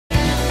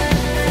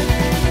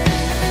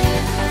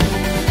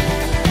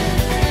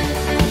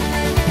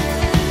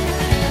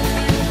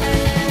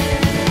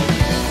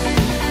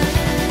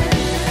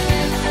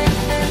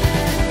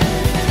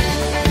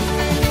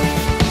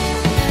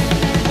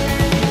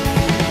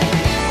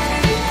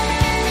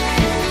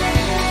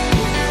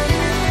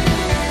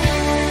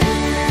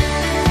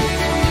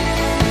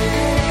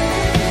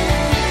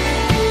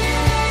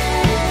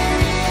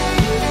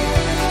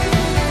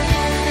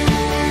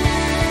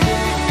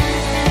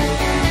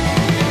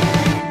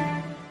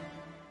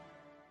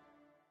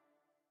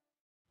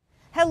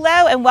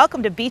Hello and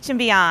welcome to Beach and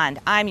Beyond.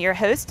 I'm your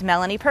host,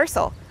 Melanie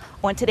Purcell.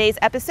 On today's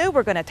episode,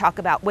 we're going to talk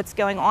about what's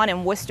going on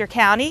in Worcester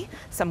County,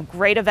 some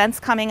great events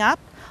coming up.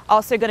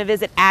 Also going to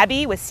visit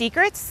Abby with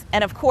Secrets,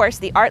 and of course,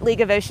 the Art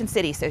League of Ocean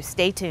City, so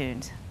stay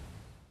tuned.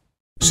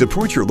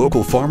 Support your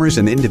local farmers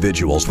and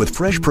individuals with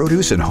fresh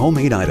produce and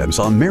homemade items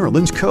on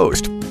Maryland's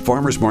coast.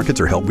 Farmers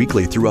markets are held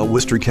weekly throughout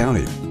Worcester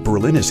County.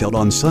 Berlin is held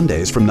on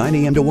Sundays from 9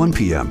 a.m. to 1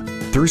 p.m.,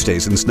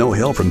 Thursdays in Snow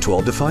Hill from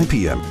 12 to 5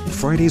 p.m.,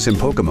 Fridays in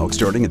Pocomoke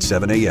starting at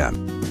 7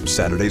 a.m.,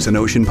 Saturdays in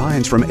Ocean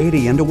Pines from 8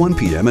 a.m. to 1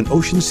 p.m., and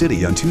Ocean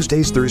City on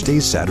Tuesdays,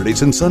 Thursdays,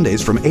 Saturdays, and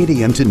Sundays from 8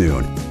 a.m. to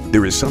noon.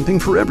 There is something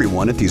for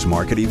everyone at these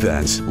market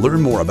events.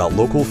 Learn more about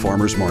local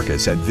farmers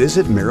markets at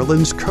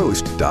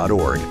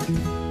visitmarylandscoast.org.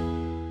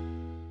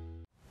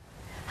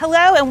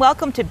 Hello and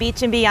welcome to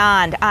Beach and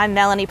Beyond. I'm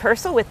Melanie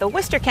Purcell with the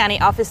Worcester County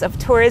Office of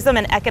Tourism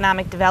and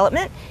Economic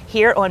Development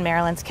here on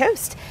Maryland's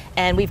coast.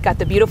 And we've got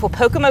the beautiful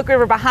Pocomoke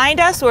River behind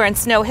us. We're in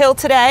Snow Hill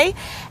today.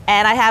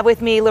 And I have with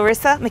me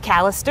Larissa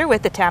McAllister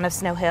with the town of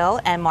Snow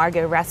Hill and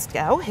Margot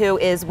Resco, who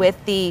is with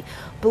the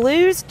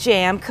Blues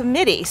Jam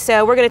Committee.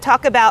 So we're going to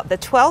talk about the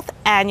 12th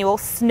annual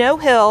Snow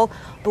Hill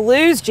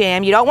Blues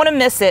Jam. You don't want to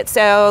miss it.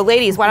 So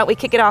ladies, why don't we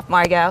kick it off,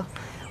 Margot?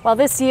 Well,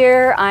 this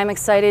year I'm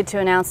excited to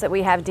announce that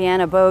we have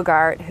Deanna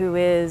Bogart, who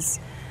is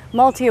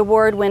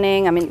multi-award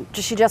winning. I mean,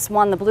 she just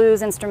won the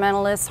Blues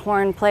Instrumentalist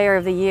Horn Player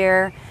of the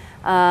Year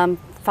 5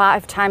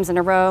 times in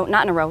a row,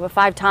 not in a row, but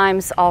 5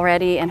 times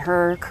already in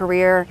her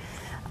career.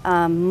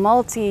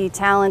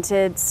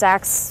 Multi-talented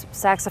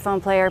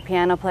saxophone player,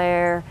 piano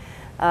player.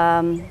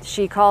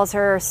 She calls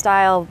her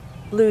style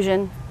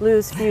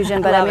blues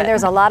fusion, but I mean,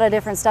 there's a lot of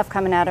different stuff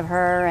coming out of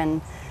her,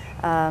 and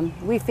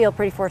we feel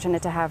pretty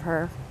fortunate to have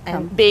her.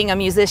 And being a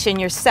musician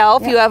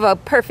yourself, you have a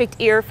perfect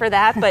ear for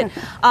that. But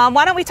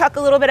why don't we talk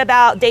a little bit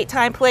about date,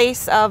 time,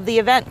 place of the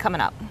event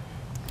coming up?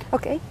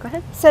 Okay, go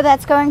ahead. So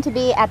that's going to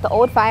be at the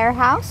Old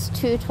Firehouse,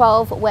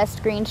 212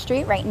 West Green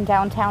Street, right in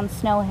downtown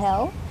Snow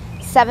Hill,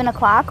 7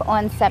 o'clock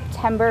on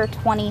September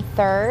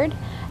 23rd.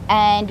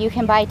 And you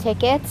can buy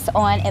tickets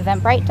on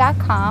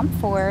eventbrite.com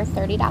for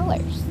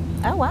 $30.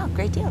 Oh, wow,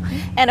 great deal.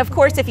 And of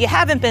course, if you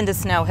haven't been to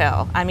Snow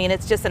Hill, I mean,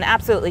 it's just an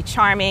absolutely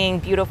charming,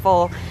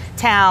 beautiful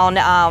town.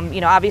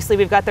 You know, obviously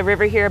we've got the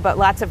river here, but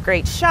lots of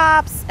great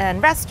shops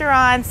and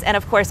restaurants. And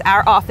of course,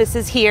 our office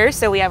is here,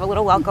 so we have a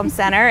little welcome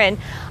center. And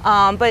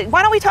but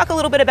why don't we talk a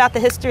little bit about the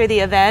history of the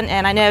event?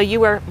 And I know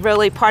you were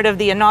really part of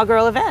the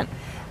inaugural event.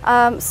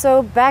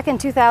 So back in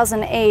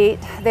 2008,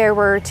 there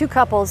were 2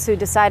 couples who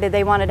decided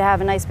they wanted to have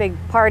a nice big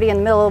party in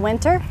the middle of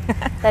winter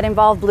that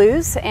involved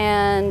blues,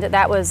 and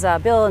that was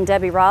Bill and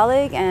Debbie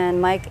Rawlig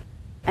and Mike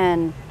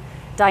and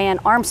Diane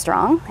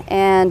Armstrong,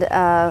 and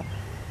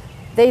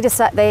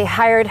they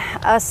hired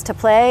us to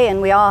play,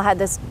 and we all had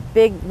this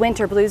big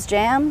winter blues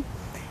jam,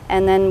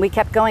 and then we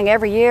kept going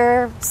every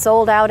year,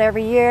 sold out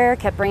every year,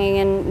 kept bringing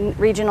in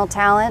regional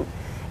talent,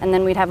 and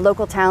then we'd have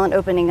local talent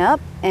opening up,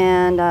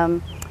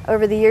 and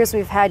over the years,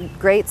 we've had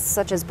greats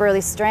such as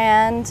Burley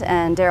Strand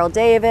and Daryl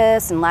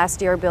Davis, and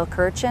last year, Bill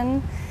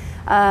Kirchen.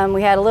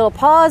 We had a little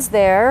pause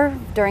there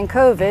during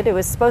COVID. It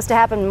was supposed to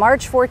happen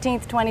March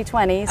 14th,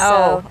 2020,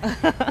 so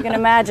you can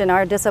imagine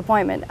our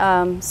disappointment.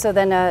 So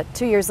then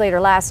 2 years later,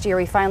 last year,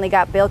 we finally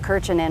got Bill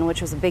Kirchen in, which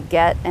was a big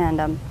get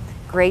and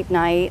great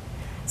night.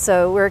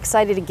 So we're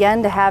excited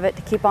again to have it,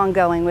 to keep on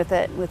going with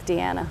it with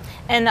Deanna.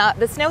 And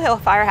the Snow Hill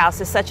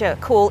Firehouse is such a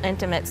cool,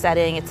 intimate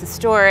setting. It's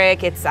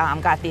historic. It's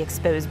got the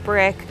exposed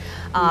brick.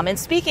 And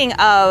speaking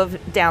of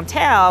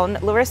downtown,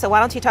 Larissa,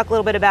 why don't you talk a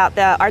little bit about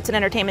the Arts and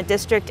Entertainment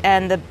District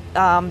and the,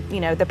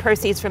 the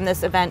proceeds from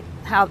this event,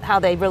 how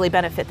they really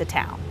benefit the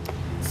town?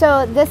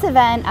 So this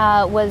event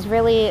was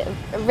really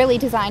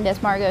designed,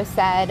 as Margot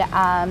said,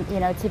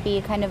 to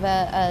be kind of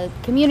a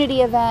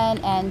community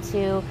event and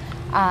to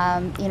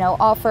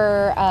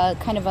offer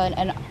kind of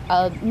a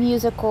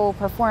musical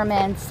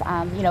performance,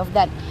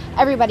 that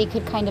everybody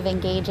could kind of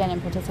engage in and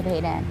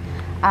participate in.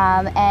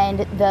 And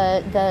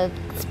the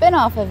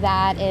spin-off of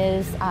that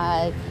is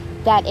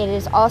that it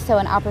is also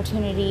an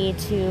opportunity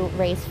to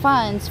raise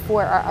funds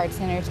for our Arts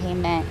and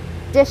Entertainment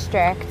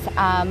District,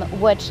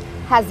 which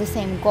has the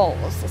same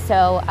goals.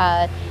 So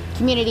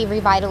community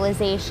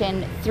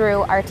revitalization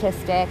through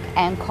artistic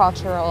and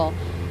cultural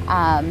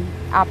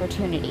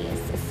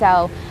opportunities.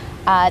 So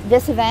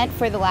this event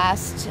for the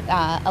last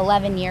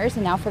 11 years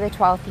and now for the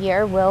 12th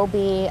year will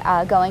be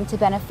going to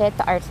benefit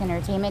the Arts and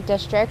Entertainment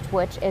District,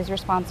 which is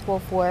responsible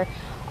for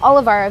all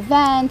of our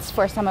events,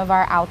 for some of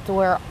our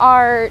outdoor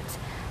art,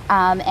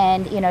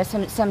 and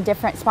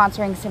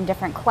sponsoring some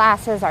different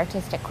classes,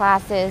 artistic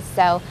classes.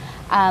 So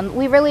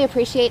we really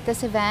appreciate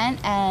this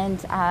event,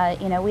 and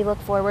we look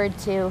forward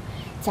to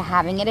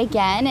having it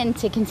again and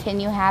to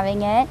continue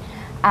having it.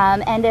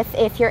 And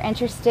if you're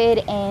interested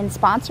in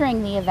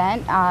sponsoring the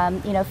event,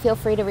 feel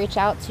free to reach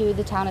out to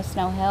the Town of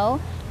Snow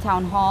Hill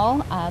Town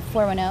Hall,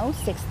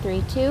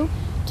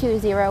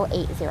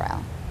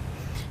 410-632-2080.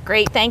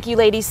 Great, thank you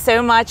ladies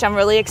so much. I'm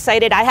really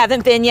excited. I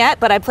haven't been yet,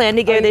 but I plan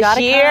to go this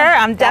year.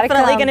 I'm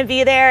definitely going to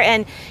be there.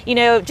 And you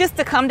know, just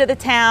to come to the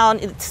town,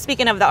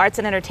 speaking of the arts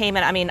and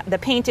entertainment, I mean, the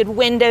painted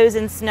windows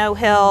in Snow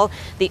Hill,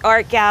 the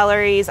art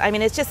galleries, I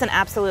mean, it's just an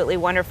absolutely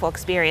wonderful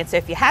experience. So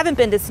if you haven't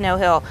been to Snow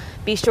Hill,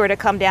 be sure to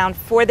come down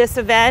for this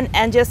event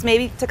and just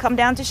maybe to come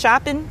down to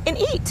shop and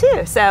eat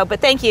too. So, but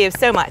thank you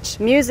so much.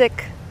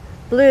 Music,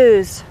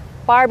 blues,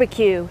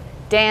 barbecue,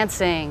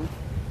 dancing,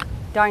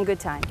 darn good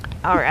time.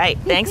 All right,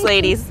 thanks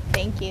ladies.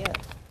 Thank you.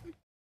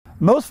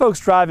 Most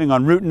folks driving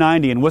on Route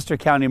 90 in Worcester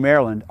County,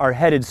 Maryland are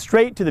headed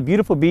straight to the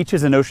beautiful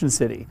beaches in Ocean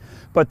City.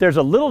 But there's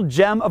a little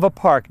gem of a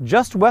park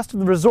just west of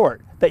the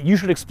resort that you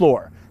should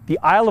explore, the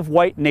Isle of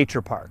Wight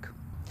Nature Park.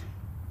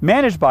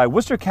 Managed by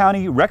Worcester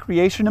County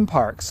Recreation and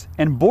Parks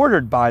and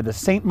bordered by the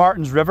St.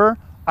 Martin's River,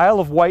 Isle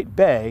of Wight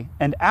Bay,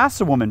 and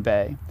Assawoman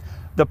Bay,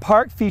 the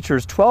park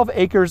features 12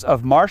 acres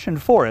of marsh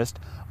and forest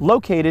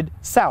located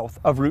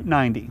south of Route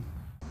 90.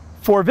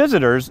 For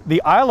visitors, the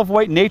Isle of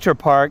Wight Nature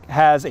Park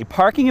has a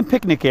parking and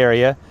picnic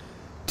area,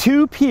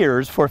 2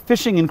 piers for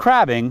fishing and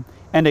crabbing,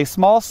 and a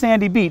small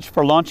sandy beach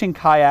for launching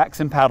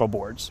kayaks and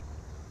paddleboards.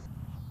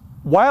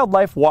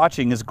 Wildlife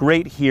watching is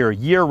great here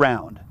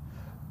year-round.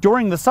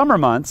 During the summer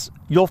months,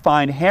 you'll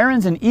find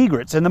herons and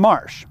egrets in the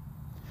marsh.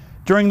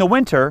 During the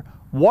winter,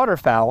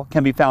 waterfowl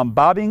can be found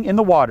bobbing in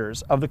the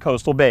waters of the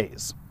coastal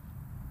bays.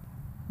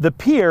 The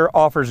pier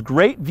offers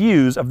great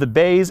views of the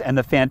bays and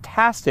the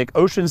fantastic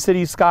Ocean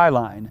City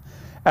skyline,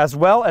 as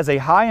well as a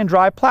high and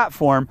dry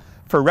platform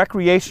for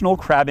recreational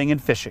crabbing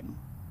and fishing.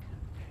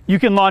 You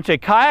can launch a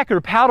kayak or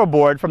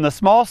paddleboard from the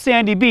small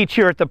sandy beach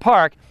here at the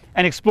park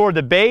and explore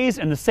the bays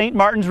and the St.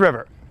 Martin's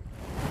River.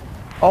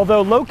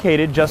 Although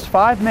located just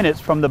 5 minutes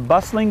from the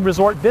bustling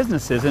resort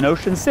businesses in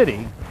Ocean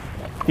City,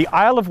 the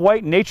Isle of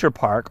Wight Nature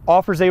Park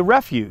offers a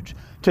refuge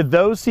to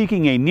those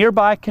seeking a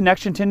nearby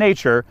connection to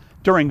nature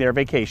during their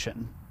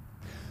vacation.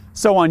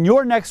 So on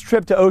your next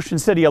trip to Ocean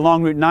City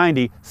along Route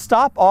 90,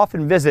 stop off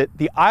and visit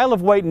the Isle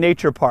of Wight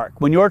Nature Park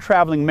when you're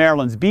traveling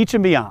Maryland's beach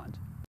and beyond.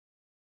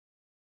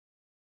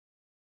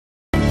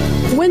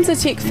 Windsor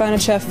Teak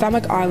Furniture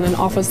Fenwick Island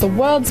offers the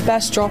world's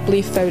best drop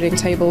leaf folding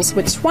tables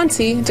with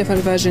 20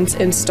 different versions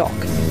in stock.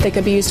 They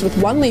can be used with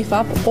 1 leaf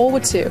up or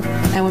with 2.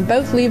 And when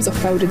both leaves are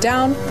folded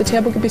down, the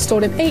table can be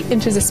stored in 8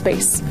 inches of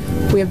space.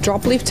 We have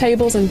drop leaf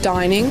tables in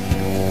dining,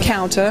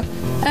 counter,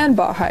 and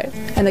bar height,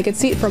 and they can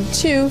seat from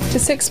 2 to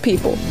 6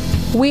 people.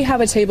 We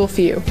have a table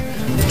for you.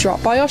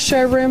 Drop by our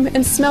showroom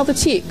and smell the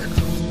teak.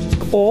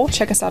 Or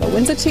check us out at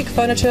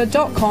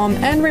windsorteakfurniture.com,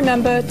 and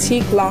remember,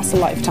 teak lasts a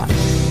lifetime.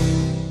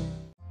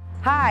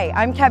 Hi,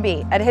 I'm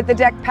Kebby at Hit the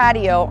Deck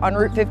Patio on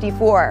Route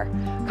 54.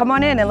 Come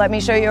on in and let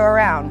me show you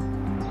around.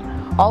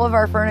 All of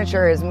our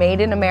furniture is made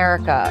in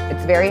America.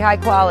 It's very high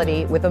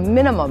quality with a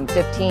minimum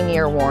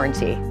 15-year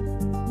warranty.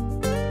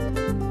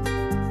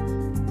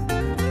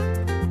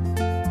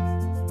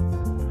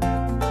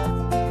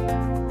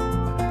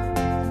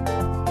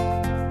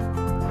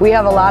 We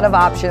have a lot of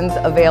options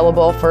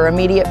available for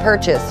immediate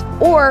purchase,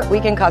 or we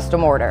can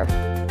custom order.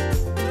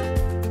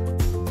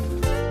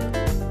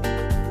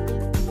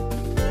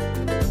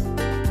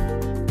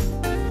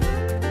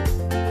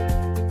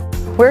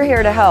 We're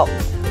here to help.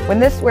 When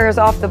this wears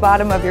off the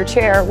bottom of your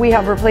chair, we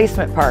have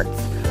replacement parts.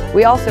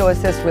 We also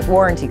assist with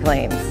warranty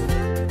claims.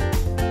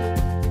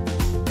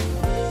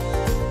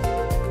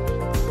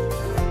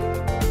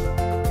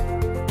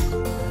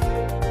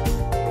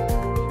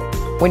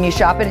 When you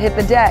shop at Hit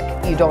the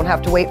Deck, you don't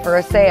have to wait for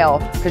a sale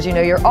because you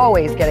know you're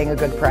always getting a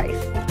good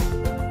price.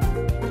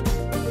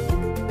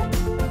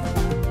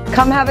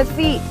 Come have a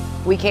seat.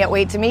 We can't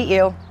wait to meet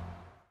you.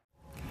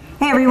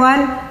 Hey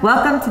everyone,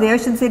 welcome to the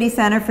Ocean City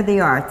Center for the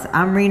Arts.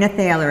 I'm Rena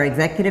Thaler,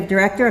 Executive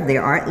Director of the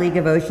Art League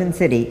of Ocean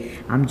City.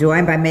 I'm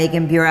joined by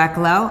Megan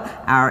Burak-Lowe,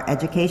 our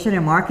Education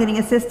and Marketing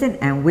Assistant,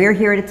 and we're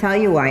here to tell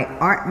you why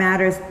art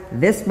matters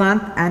this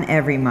month and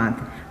every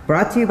month.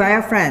 Brought to you by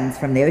our friends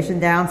from the Ocean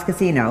Downs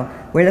Casino,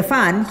 where the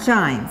fun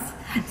shines.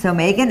 So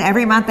Megan,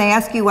 every month I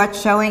ask you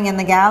what's showing in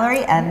the gallery,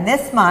 and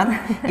this month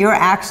you're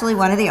actually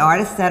one of the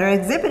artists that are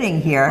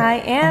exhibiting here. I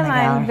am.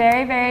 I'm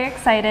very, very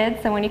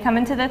excited. So when you come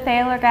into the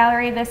Thaler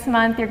Gallery this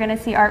month, you're going to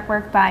see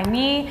artwork by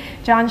me,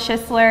 John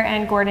Schisler,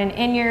 and Gordon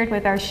Inyard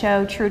with our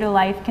show True to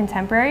Life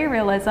Contemporary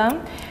Realism.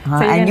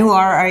 And you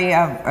are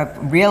a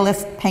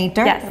realist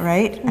painter, yes.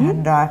 Right? Mm-hmm.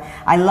 And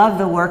I love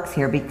the works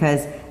here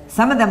because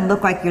some of them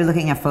look like you're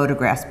looking at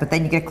photographs, but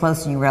then you get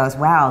close and you realize,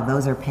 wow,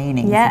 those are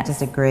paintings. Yes. It's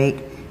just a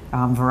great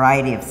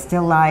variety of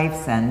still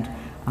lifes and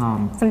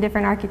some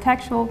different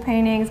architectural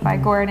paintings by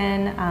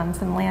Gordon,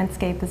 some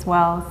landscape as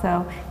well.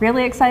 So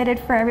really excited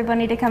for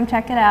everybody to come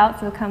check it out.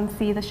 So come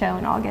see the show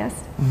in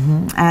August.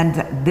 Mm-hmm.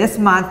 And this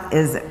month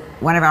is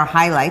one of our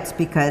highlights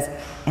because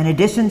in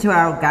addition to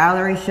our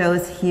gallery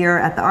shows here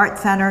at the Art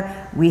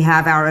Center, we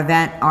have our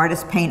event,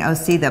 Artists Paint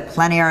OC, the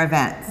plein air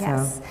event.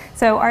 Yes.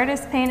 So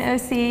Artists Paint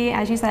OC,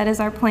 as you said, is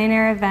our plein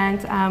air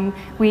event.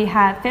 We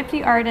have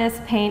 50 artists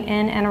paint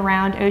in and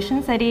around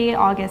Ocean City,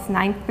 August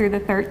 9th through the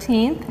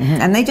 13th.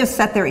 And they just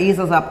set their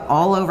easels up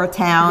all over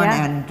town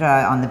and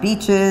on the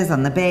beaches,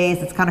 on the bays.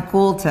 It's kind of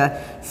cool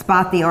to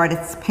spot the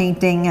artists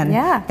painting. And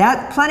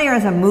that plein air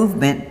is a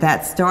movement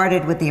that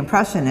started with the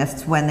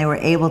Impressionists when they were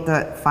able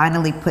to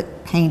finally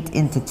put paint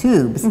into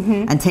tubes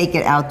and take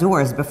it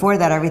outdoors. Before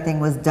that,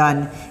 everything was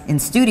done in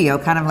studio,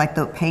 kind of like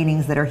the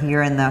paintings that are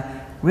here in the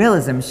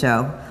Realism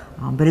show.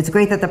 But it's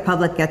great that the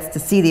public gets to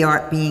see the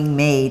art being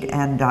made.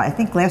 And I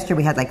think last year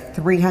we had like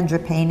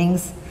 300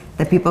 paintings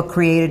that people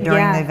created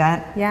during the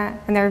event. Yeah,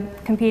 and they're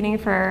competing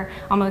for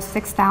almost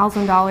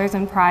 $6,000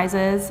 in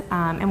prizes.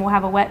 And we'll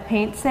have a wet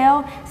paint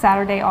sale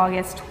Saturday,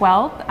 August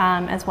 12th,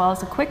 as well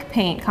as a quick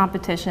paint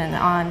competition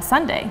on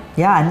Sunday.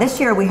 Yeah, and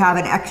this year we have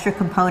an extra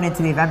component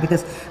to the event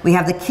because we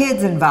have the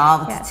kids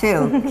involved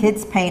too.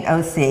 Kids Paint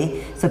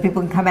OC, so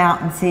people can come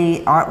out and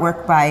see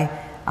artwork by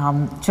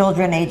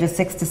children ages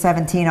 6 to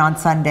 17 on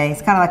Sunday.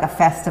 It's kind of like a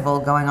festival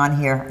going on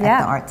here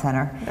at the Art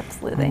Center.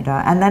 Absolutely.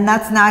 And then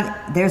that's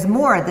not, there's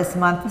more this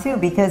month too,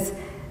 because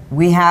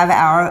we have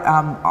our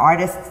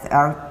artists,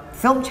 our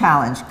film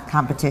challenge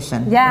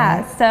competition.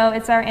 Yeah, so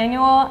it's our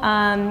annual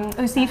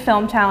OC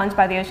Film Challenge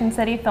by the Ocean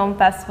City Film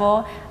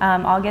Festival,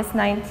 August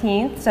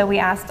 19th. So we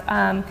asked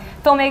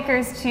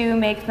filmmakers to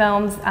make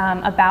films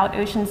about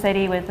Ocean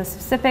City with a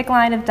specific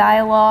line of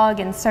dialogue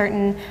and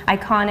certain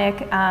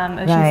iconic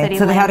Ocean City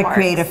So they landmarks. had to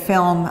create a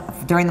film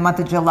during the month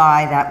of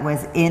July that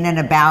was in and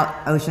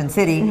about Ocean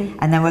City,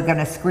 and then we're going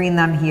to screen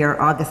them here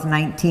August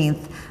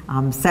 19th.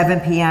 7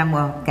 p.m.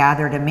 we'll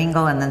gather to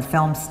mingle, and then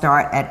films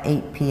start at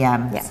 8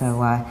 p.m.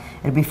 So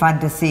it'll be fun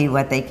to see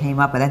what they came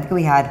up with. I think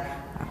we had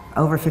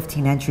over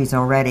 15 entries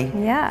already.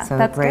 Yeah, so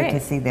that's great to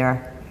see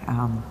their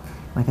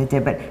what they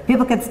did. But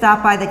people can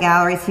stop by the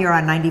galleries here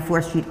on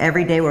 94th Street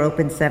every day. We're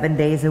open 7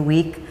 days a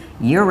week,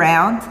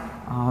 year-round.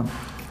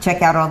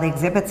 Check out all the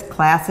exhibits,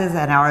 classes,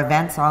 and our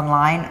events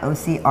online,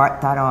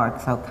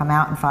 ocart.org. So come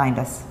out and find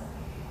us.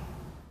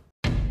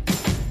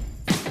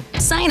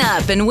 Sign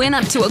up and win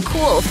up to a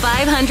cool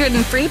 $500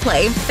 in free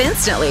play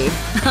instantly.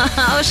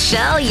 Oh,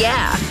 shell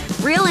yeah.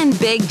 Reel in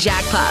big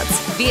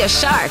jackpots via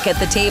Shark at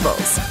the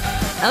tables.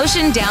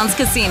 Ocean Downs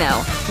Casino,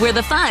 where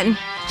the fun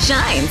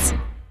shines.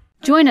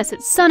 Join us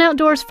at Sun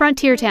Outdoors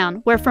Frontier Town,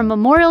 where from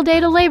Memorial Day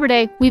to Labor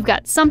Day, we've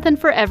got something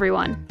for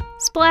everyone.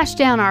 Splash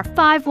down our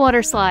 5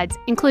 water slides,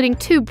 including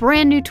 2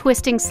 brand new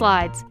twisting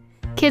slides.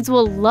 Kids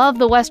will love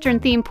the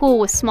Western-themed pool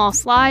with small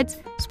slides,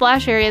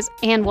 splash areas,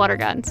 and water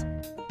guns.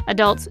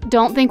 Adults,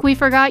 don't think we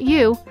forgot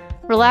you.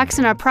 Relax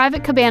in our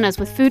private cabanas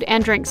with food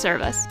and drink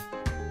service.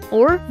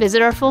 Or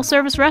visit our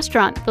full-service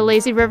restaurant, the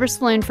Lazy River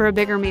Saloon, for a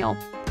bigger meal.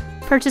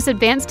 Purchase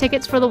advance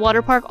tickets for the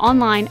water park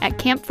online at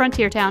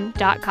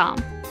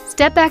campfrontiertown.com.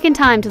 Step back in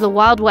time to the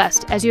Wild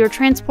West as you are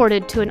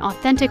transported to an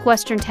authentic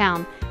Western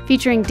town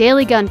featuring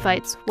daily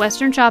gunfights,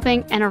 Western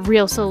shopping, and a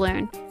real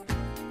saloon.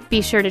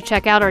 Be sure to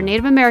check out our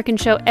Native American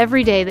show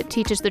every day that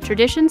teaches the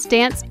traditions,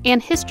 dance,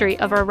 and history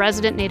of our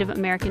resident Native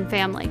American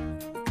family.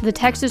 The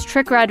Texas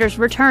Trick Riders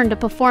return to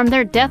perform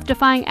their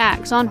death-defying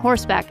acts on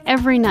horseback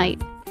every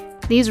night.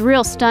 These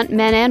real stunt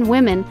men and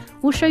women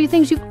will show you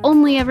things you've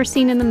only ever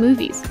seen in the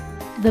movies.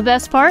 The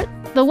best part?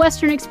 The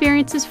Western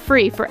experience is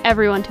free for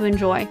everyone to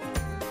enjoy.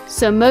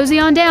 So mosey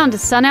on down to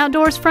Sun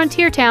Outdoors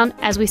Frontier Town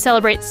as we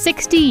celebrate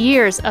 60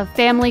 years of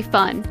family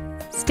fun.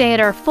 Stay at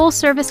our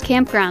full-service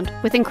campground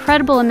with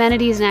incredible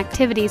amenities and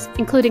activities,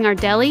 including our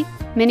deli,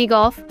 mini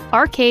golf,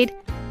 arcade,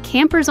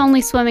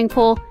 campers-only swimming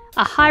pool,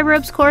 a high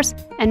ropes course,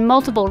 and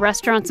multiple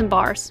restaurants and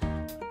bars.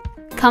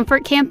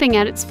 Comfort camping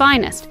at its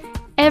finest.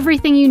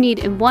 Everything you need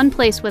in one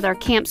place with our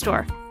camp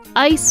store.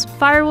 Ice,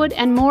 firewood,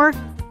 and more.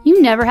 You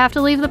never have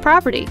to leave the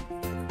property.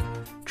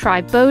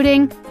 Try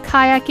boating,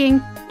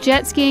 kayaking,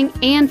 jet skiing,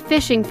 and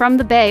fishing from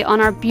the bay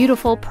on our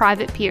beautiful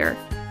private pier.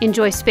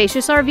 Enjoy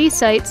spacious RV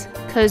sites,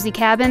 cozy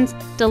cabins,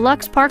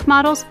 deluxe park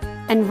models,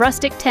 and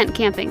rustic tent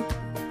camping.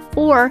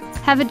 Or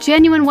have a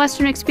genuine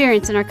Western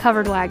experience in our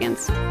covered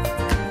wagons.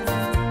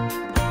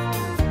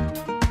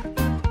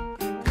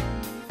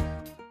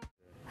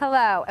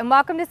 Hello, and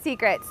welcome to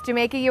Secrets,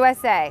 Jamaica,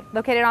 USA,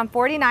 located on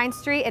 49th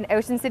Street in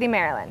Ocean City,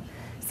 Maryland.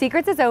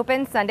 Secrets is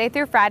open Sunday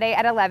through Friday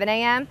at 11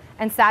 a.m.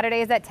 and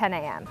Saturdays at 10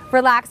 a.m.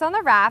 Relax on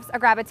the rafts or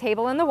grab a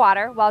table in the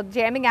water while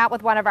jamming out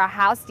with one of our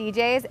house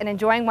DJs and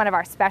enjoying one of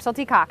our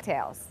specialty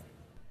cocktails.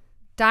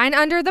 Dine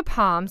under the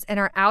palms in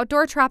our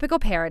outdoor tropical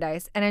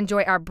paradise and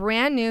enjoy our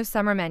brand new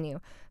summer menu,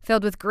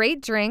 filled with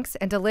great drinks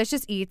and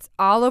delicious eats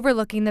all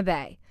overlooking the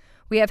bay.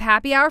 We have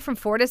happy hour from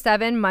 4 to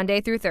 7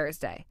 Monday through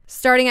Thursday.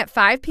 Starting at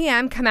 5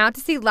 p.m., come out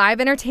to see live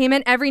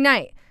entertainment every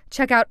night.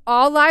 Check out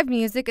all live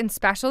music and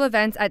special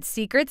events at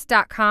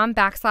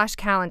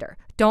secrets.com/calendar.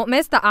 Don't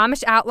miss the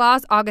Amish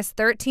Outlaws August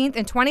 13th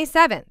and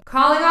 27th.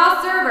 Calling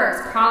all servers,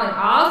 calling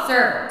all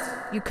servers.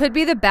 You could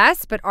be the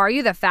best, but are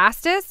you the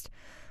fastest?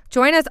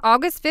 Join us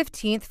August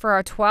 15th for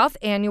our 12th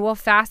annual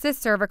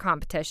Fastest Server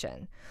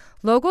Competition.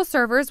 Local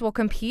servers will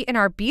compete in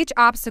our beach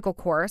obstacle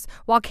course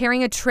while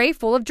carrying a tray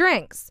full of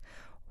drinks.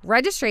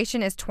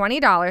 Registration is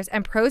 $20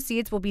 and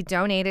proceeds will be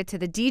donated to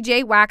the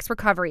DJ Wax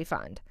Recovery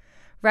Fund.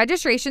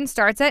 Registration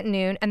starts at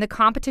noon and the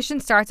competition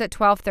starts at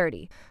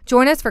 12:30.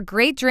 Join us for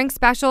great drink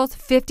specials,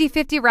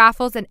 50/50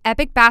 raffles, and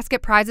epic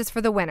basket prizes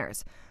for the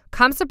winners.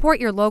 Come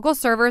support your local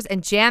servers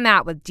and jam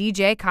out with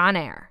DJ Con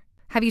Air.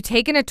 Have you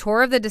taken a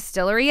tour of the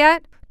distillery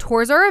yet?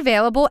 Tours are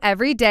available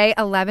every day,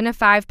 11 to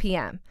 5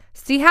 p.m.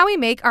 See how we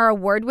make our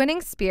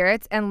award-winning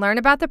spirits and learn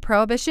about the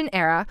Prohibition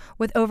era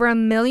with over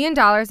 $1 million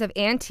of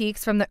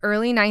antiques from the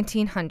early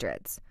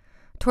 1900s.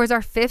 Tours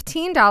are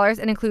 $15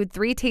 and include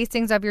 3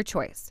 tastings of your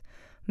choice.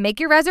 Make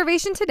your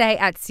reservation today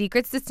at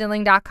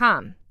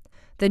secretsdistilling.com.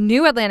 The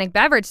new Atlantic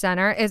Beverage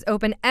Center is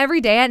open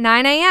every day at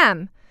 9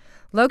 a.m.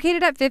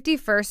 Located at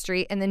 51st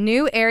Street in the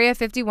new Area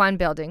 51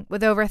 building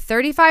with over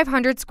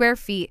 3,500 square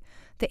feet,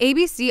 the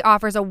ABC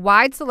offers a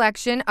wide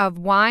selection of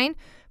wine,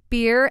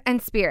 beer,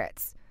 and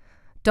spirits.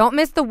 Don't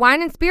miss the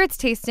wine and spirits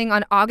tasting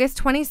on August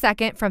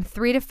 22nd from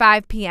 3 to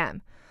 5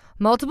 p.m.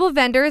 Multiple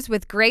vendors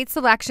with great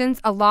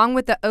selections along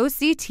with the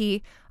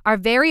OCT, our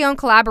very own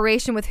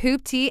collaboration with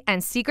Hoop Tea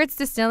and Secrets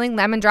Distilling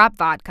Lemon Drop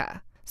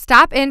Vodka.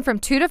 Stop in from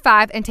 2 to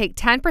 5 and take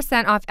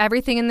 10% off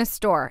everything in the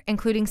store,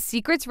 including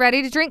Secrets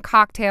ready-to-drink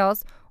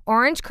cocktails,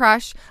 Orange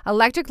Crush,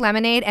 Electric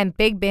Lemonade, and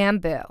Big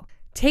Bamboo.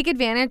 Take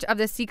advantage of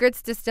the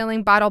Secrets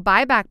Distilling Bottle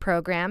Buyback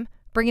Program.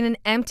 Bring in an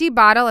empty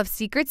bottle of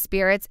Secret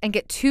Spirits and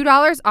get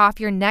 $2 off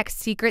your next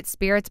Secret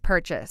Spirits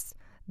purchase.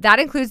 That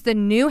includes the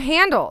new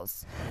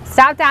handles.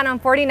 Stop down on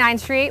 49th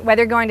Street,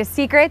 whether you're going to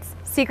Secrets,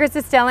 Secrets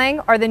Distilling,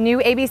 or the new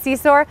ABC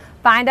store,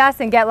 find us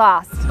and get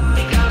lost.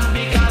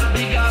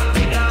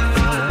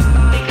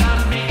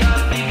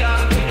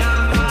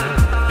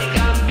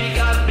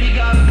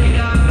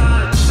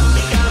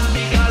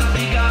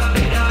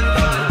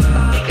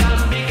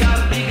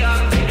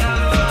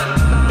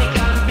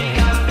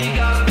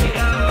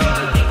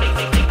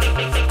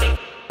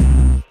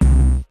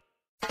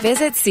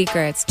 Visit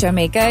Secrets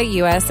Jamaica,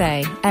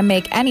 USA, and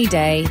make any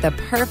day the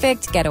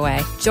perfect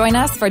getaway. Join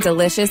us for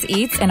delicious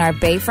eats in our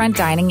Bayfront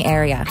dining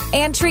area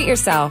and treat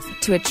yourself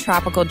to a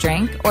tropical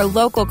drink or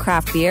local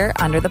craft beer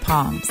under the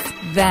palms.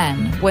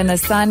 Then, when the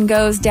sun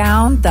goes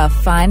down, the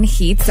fun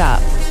heats up.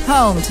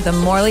 Home to the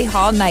Morley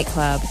Hall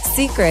nightclub,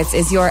 Secrets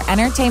is your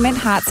entertainment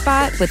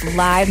hotspot with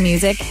live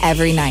music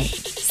every night.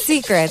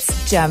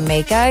 Secrets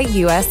Jamaica,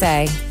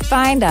 USA.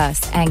 Find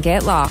us and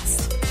get lost.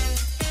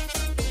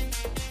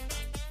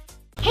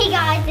 Hey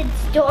guys,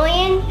 it's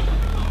Dorian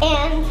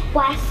and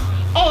Wes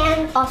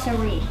and also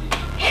Reed.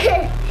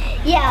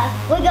 Yeah,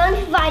 we're going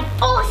to ride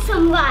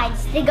awesome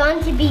rides. They're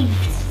going to be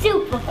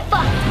super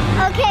fun.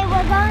 Okay,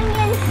 we're going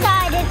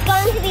inside. It's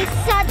going to be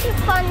such a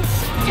fun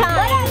time.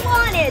 What I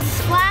want is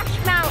Splash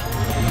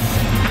Mountain.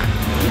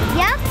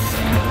 Yep,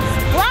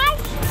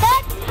 Splash the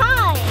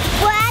time.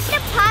 We're at the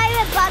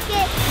Pirate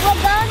Bucket.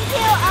 We're going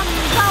to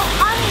go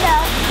under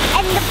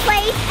in the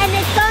place and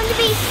it's going to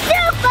be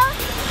super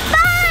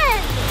fun.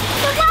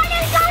 The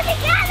water's going to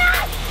get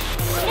us!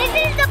 This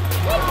is the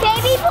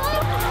baby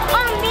pool.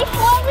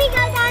 Before we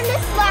go down the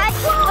slide,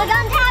 we're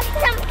going to have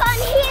some fun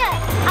here.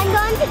 I'm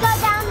going to go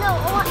down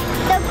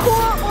the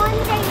cool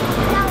orange thing.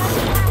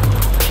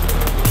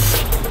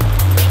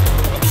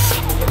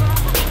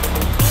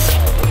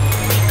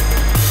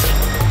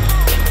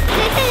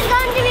 This is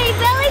going to be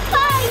really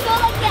fun. You go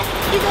like this,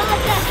 you go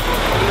like this,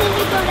 and then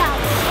you go down.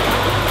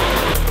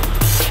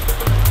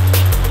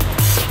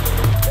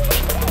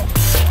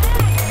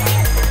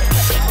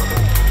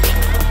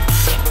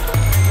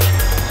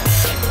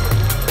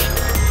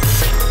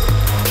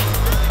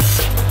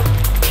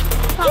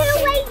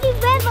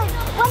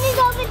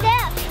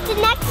 The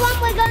next one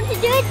we're going to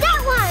do is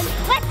that one.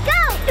 Let's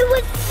go. It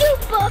was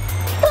super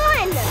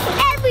fun.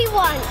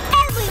 Everyone.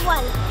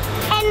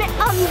 And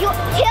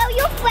tell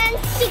your friends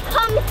to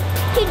come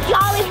to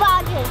Jolly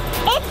Rogers.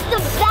 It's the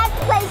best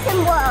place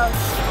in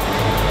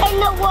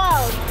the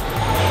world.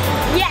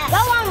 Yeah.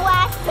 Go on,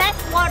 Wes.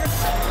 Best water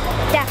park.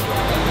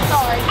 Definitely.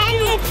 Sorry. And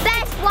it's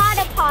best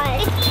water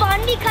park. It's fun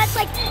because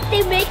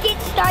they make it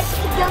start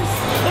to go.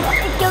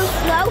 It goes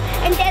slow,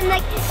 and then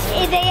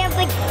they have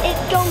it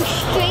goes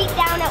straight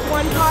down at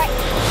one part,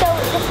 so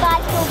the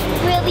slides go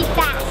really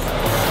fast.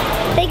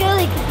 They go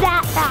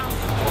that fast.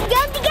 You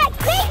have to get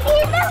crazy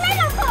in the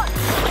little boat.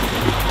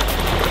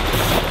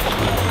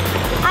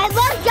 I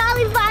love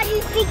Jolly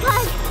Rogers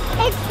because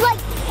it's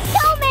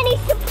so many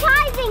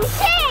surprising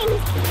things.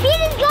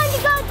 Peter's going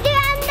to go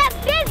down the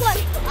big one.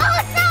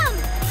 Awesome!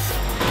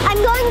 I'm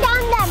going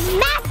down the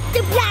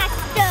Master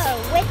Blaster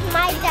with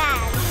my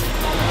dad.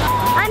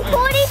 I'm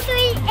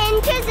 43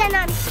 inches and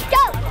I'm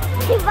stoked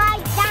to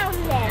ride down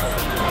this.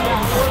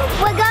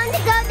 We're going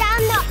to go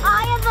down the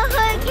eye of a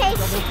hurricane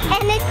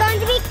and it's going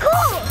to be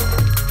cool.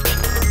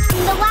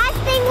 The last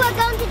thing we're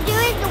going to do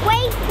is the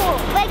wave pool.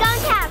 We're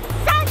going to have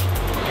such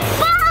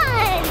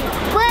fun.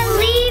 We're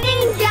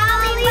leaving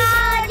Jolly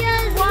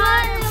Rogers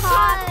Water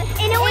Park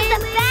and it was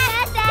the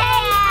best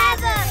day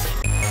ever.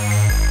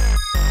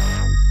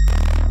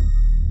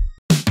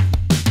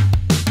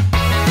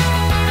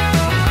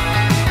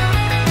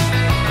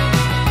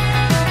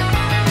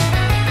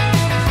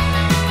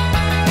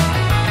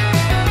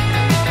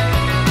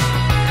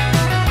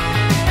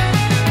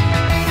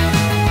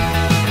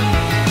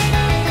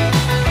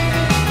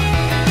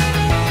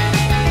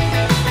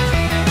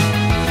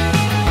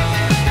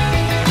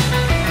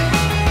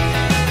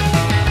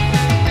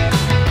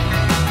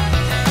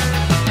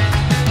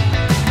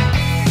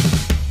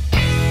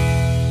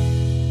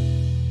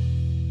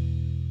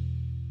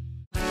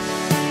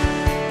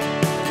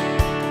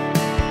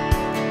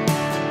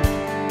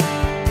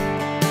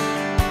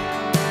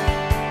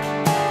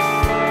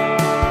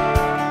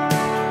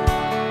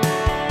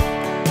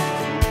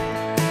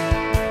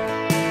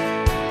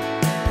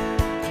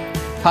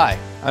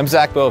 I'm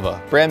Zach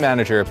Bova, brand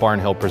manager at Barn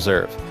Hill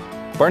Preserve.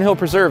 Barn Hill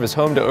Preserve is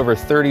home to over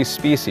 30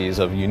 species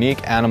of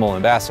unique animal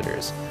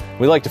ambassadors.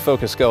 We like to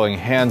focus going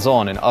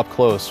hands-on and up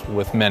close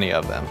with many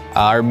of them.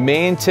 Our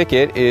main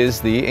ticket is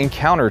the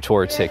Encounter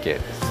Tour ticket.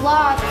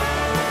 Sloths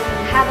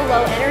have a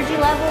low energy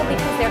level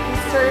because they're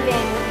conserving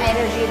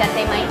energy that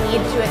they might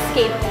need to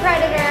escape a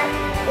predator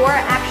or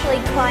actually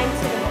climb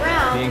to the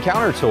ground. The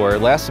Encounter Tour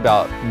lasts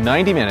about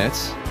 90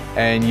 minutes,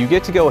 and you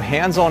get to go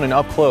hands-on and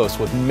up close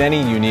with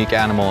many unique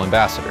animal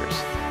ambassadors.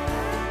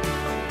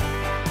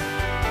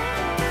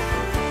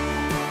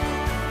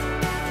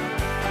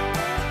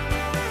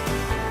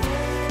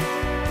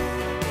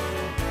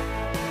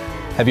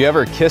 Have you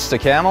ever kissed a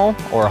camel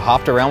or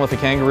hopped around with a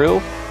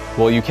kangaroo?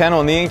 Well, you can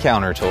on the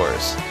Encounter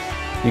Tours.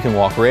 You can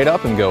walk right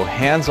up and go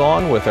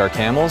hands-on with our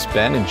camels,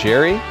 Ben and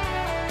Jerry.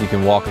 You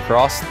can walk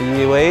across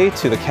the way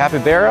to the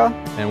capybara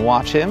and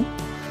watch him.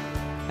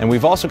 And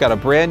we've also got a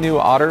brand new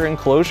otter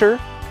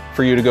enclosure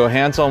for you to go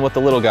hands-on with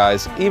the little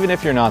guys, even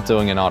if you're not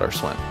doing an otter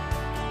swim.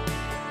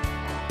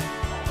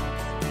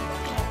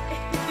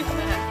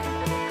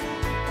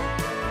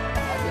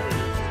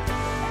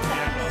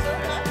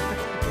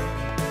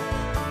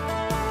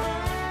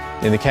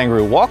 In the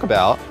kangaroo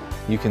walkabout,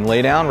 you can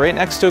lay down right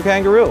next to a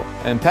kangaroo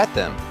and pet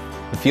them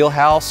and feel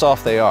how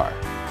soft they are.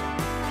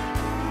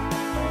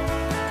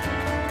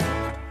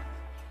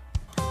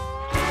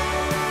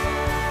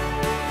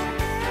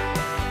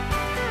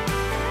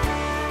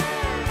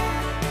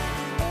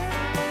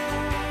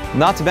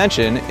 Not to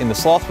mention, in the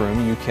sloth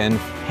room, you can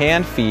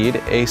hand feed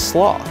a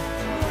sloth.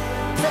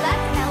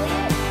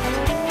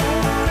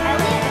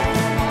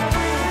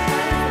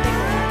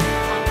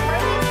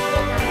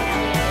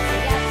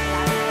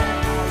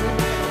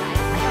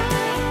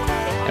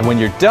 And when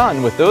you're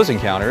done with those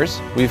encounters,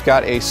 we've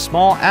got a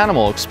small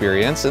animal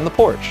experience in the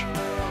porch.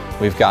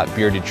 We've got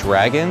bearded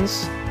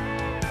dragons,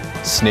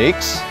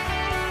 snakes,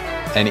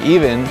 and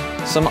even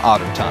some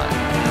otter time.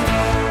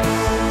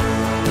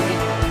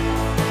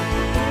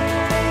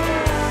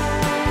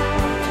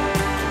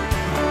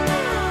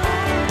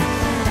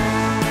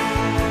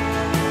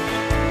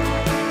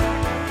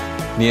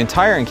 The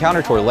entire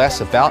Encounter Tour lasts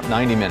about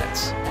 90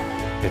 minutes.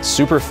 It's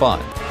super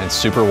fun and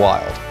super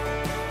wild.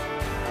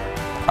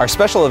 Our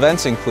special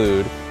events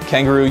include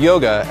kangaroo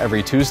yoga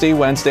every Tuesday,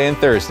 Wednesday, and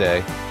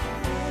Thursday,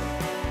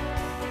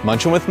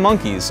 Munchin' with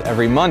Monkeys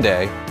every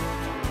Monday,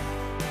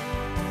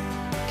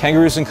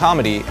 Kangaroos in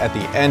Comedy at the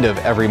end of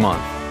every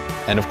month,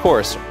 and of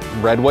course,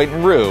 Red, White,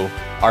 and Roo,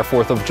 our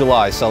 4th of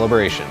July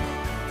celebration.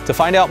 To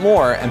find out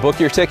more and book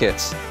your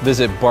tickets,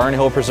 visit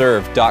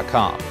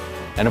barnhillpreserve.com.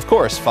 And of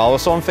course, follow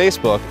us on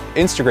Facebook,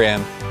 Instagram,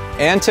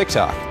 and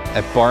TikTok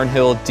at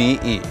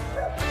barnhillde.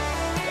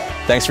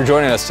 Thanks for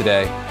joining us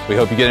today. We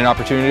hope you get an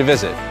opportunity to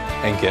visit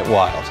and get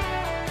wild.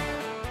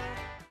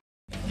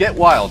 Get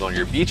wild on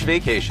your beach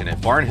vacation at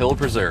Barn Hill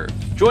Preserve.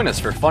 Join us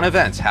for fun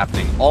events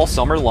happening all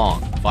summer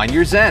long. Find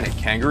your zen at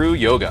Kangaroo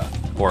Yoga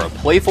or a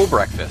playful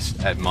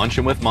breakfast at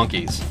Munchin' with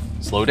Monkeys.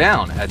 Slow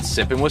down at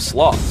Sippin' with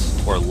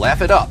Sloths or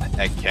laugh it up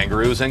at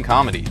Kangaroos in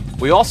Comedy.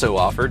 We also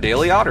offer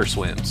daily otter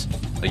swims,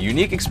 a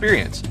unique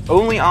experience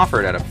only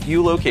offered at a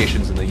few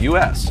locations in the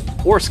U.S.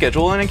 Or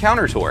schedule an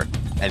encounter tour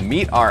and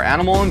meet our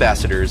animal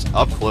ambassadors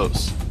up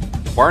close.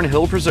 Barn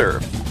Hill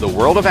Preserve, the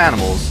world of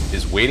animals,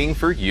 is waiting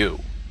for you.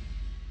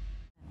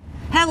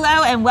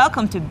 Hello and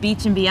welcome to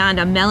Beach and Beyond.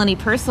 I'm Melanie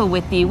Purcell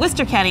with the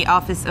Worcester County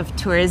Office of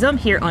Tourism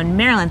here on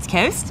Maryland's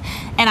coast.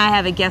 And I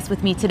have a guest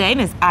with me today,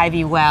 Ms.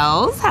 Ivy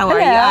Wells. How are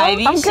you,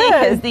 Ivy? I'm good.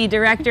 She is the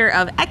Director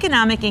of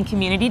Economic and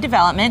Community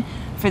Development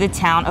for the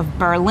town of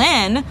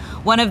Berlin,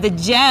 one of the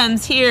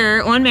gems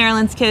here on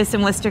Maryland's coast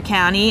in Worcester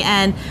County.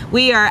 And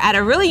we are at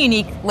a really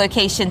unique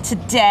location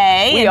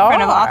today in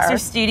front of Oxford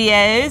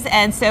Studios.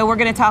 And so we're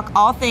going to talk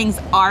all things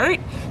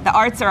art. The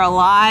arts are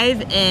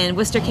alive in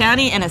Worcester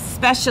County and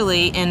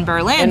especially in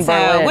Berlin.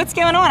 So what's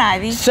going on,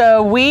 Ivy?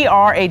 So we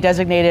are a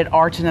designated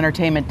arts and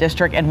entertainment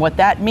district, and what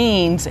that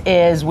means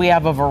is we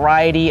have a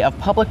variety of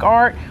public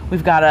art.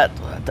 We've got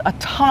a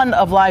ton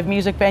of live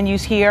music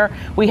venues here.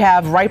 We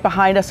have right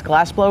behind us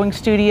glassblowing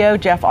studio,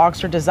 Jeff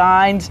Oxter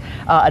Designs,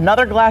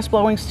 another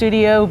glassblowing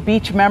studio,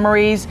 Beach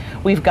Memories.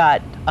 We've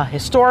got a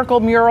historical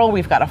mural,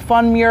 we've got a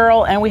fun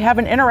mural, and we have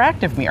an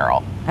interactive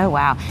mural. Oh,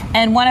 wow.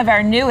 And one of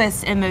our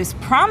newest and most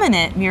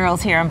prominent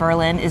murals here in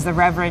Berlin is the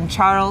Reverend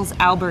Charles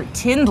Albert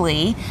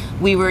Tindley.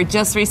 We were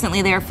just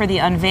recently there for the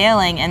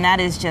unveiling, and that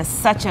is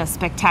just such a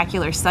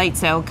spectacular sight.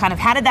 So kind of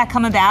how did that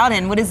come about,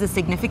 and what is the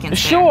significance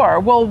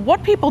Sure. Well,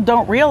 what people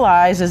don't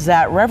realize is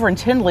that Reverend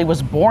Tindley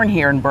was born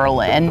here in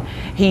Berlin.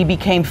 He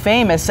became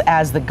famous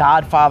as the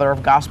godfather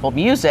of gospel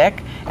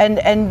music,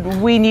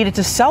 and we needed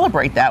to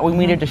celebrate that. We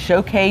needed to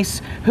showcase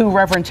who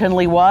Reverend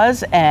Tindley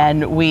was,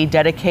 and we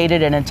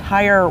dedicated an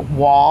entire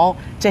wall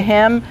to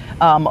him.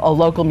 A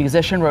local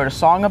musician wrote a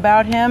song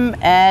about him,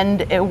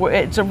 and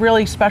it's a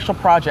really special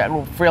project.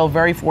 We feel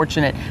very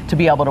fortunate to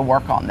be able to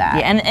work on that.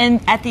 Yeah,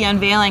 and at the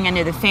unveiling, I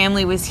know the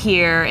family was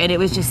here, and it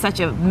was just such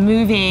a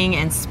moving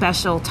and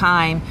special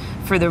time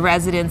for the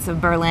residents of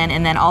Berlin,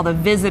 and then all the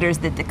visitors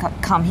that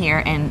come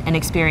here and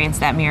experience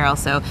that mural.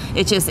 So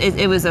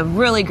it was a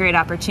really great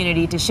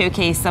opportunity to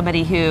showcase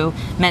somebody who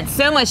meant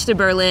so much to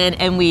Berlin,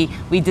 and we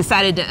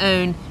decided to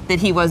own that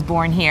he was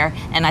born here,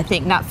 and I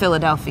think not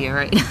Philadelphia,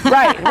 right?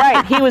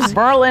 Right. He was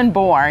Berlin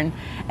born.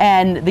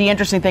 And the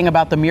interesting thing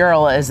about the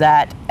mural is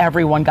that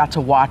everyone got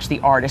to watch the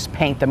artist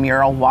paint the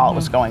mural while it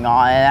was going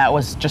on, and that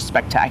was just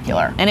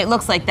spectacular. And it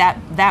looks like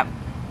that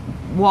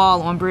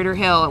wall on Bruder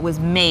Hill was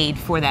made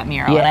for that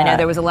mural. Yeah. And I know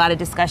there was a lot of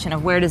discussion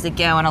of where does it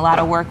go, and a lot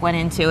of work went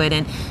into it,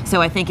 and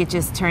so I think it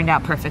just turned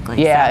out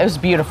perfectly. Yeah, so. It was a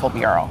beautiful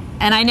mural.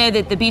 And I know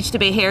that the Beach to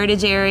Bay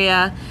Heritage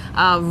area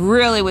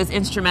really was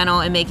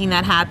instrumental in making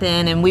that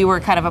happen, and we were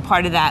kind of a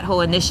part of that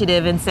whole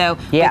initiative, and so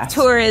with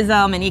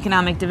tourism and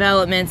economic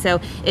development, so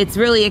it's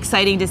really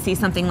exciting to see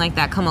something like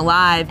that come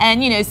alive.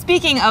 And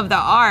speaking of the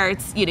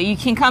arts, you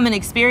can come and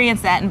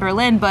experience that in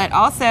Berlin, but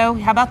also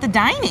how about the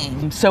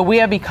dining? So we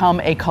have become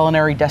a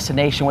culinary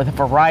destination with a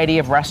variety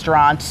of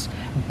restaurants,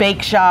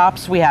 bake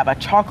shops. We have a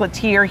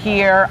chocolatier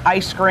here,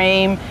 ice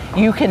cream.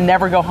 You can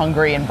never go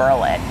hungry in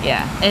Berlin.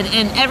 Yeah,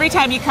 and every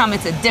time you come,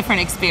 it's a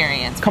different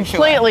experience.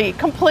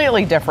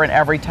 Completely different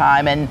every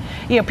time. And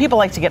people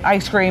like to get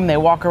ice cream. They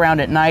walk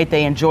around at night.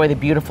 They enjoy the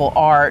beautiful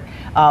art.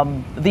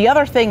 The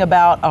other thing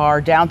about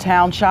our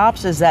downtown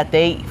shops is that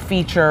they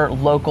feature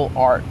local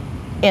art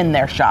in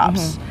their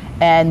shops.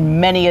 And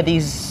many of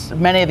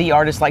the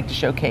artists like to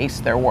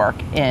showcase their work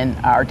in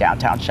our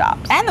downtown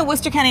shops. And the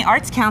Worcester County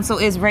Arts Council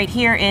is right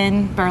here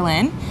in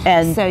Berlin.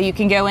 And so you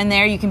can go in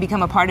there, you can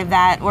become a part of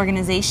that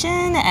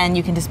organization, and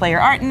you can display your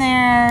art in there.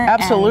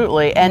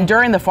 Absolutely. And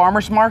during the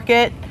farmers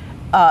market,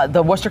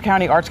 the Worcester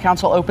County Arts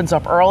Council opens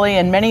up early,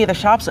 and many of the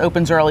shops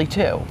opens early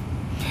too.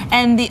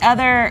 And the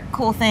other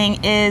cool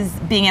thing is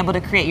being able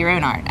to create your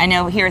own art. I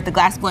know here at the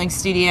Glassblowing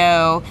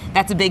Studio,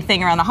 that's a big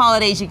thing around the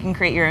holidays. You can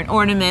create your own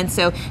ornaments.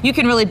 So you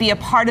can really be a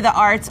part of the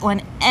arts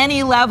on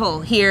any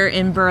level here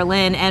in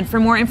Berlin. And for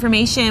more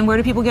information, where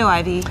do people go,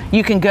 Ivy?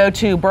 You can go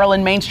to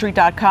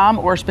berlinmainstreet.com,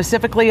 or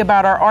specifically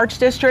about our arts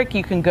district,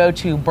 you can go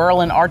to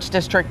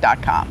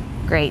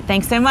berlinartsdistrict.com. Great.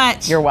 Thanks so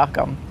much. You're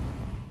welcome.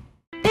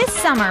 This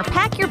summer,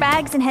 pack your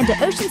bags and head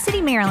to Ocean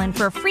City, Maryland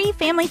for free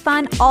family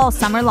fun all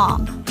summer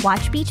long.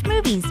 Watch beach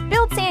movies,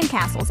 build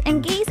sandcastles,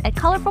 and gaze at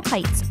colorful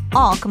kites,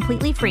 all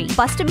completely free.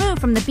 Bust a move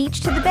from the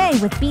beach to the bay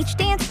with beach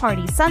dance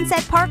parties,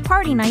 Sunset Park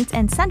party nights,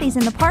 and Sundays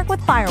in the park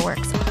with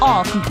fireworks,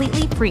 all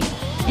completely free.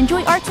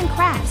 Enjoy arts and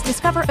crafts,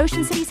 discover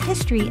Ocean City's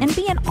history, and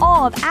be in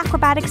awe of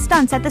acrobatic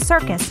stunts at the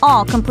circus,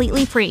 all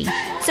completely free.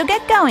 So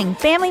get going.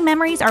 Family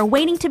memories are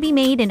waiting to be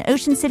made in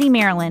Ocean City,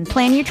 Maryland.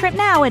 Plan your trip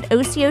now at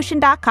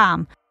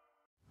oceocean.com.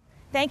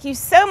 Thank you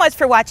so much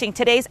for watching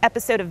today's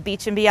episode of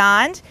Beach and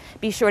Beyond.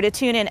 Be sure to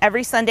tune in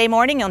every Sunday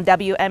morning on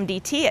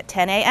WMDT at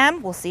 10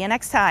 a.m. We'll see you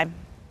next time.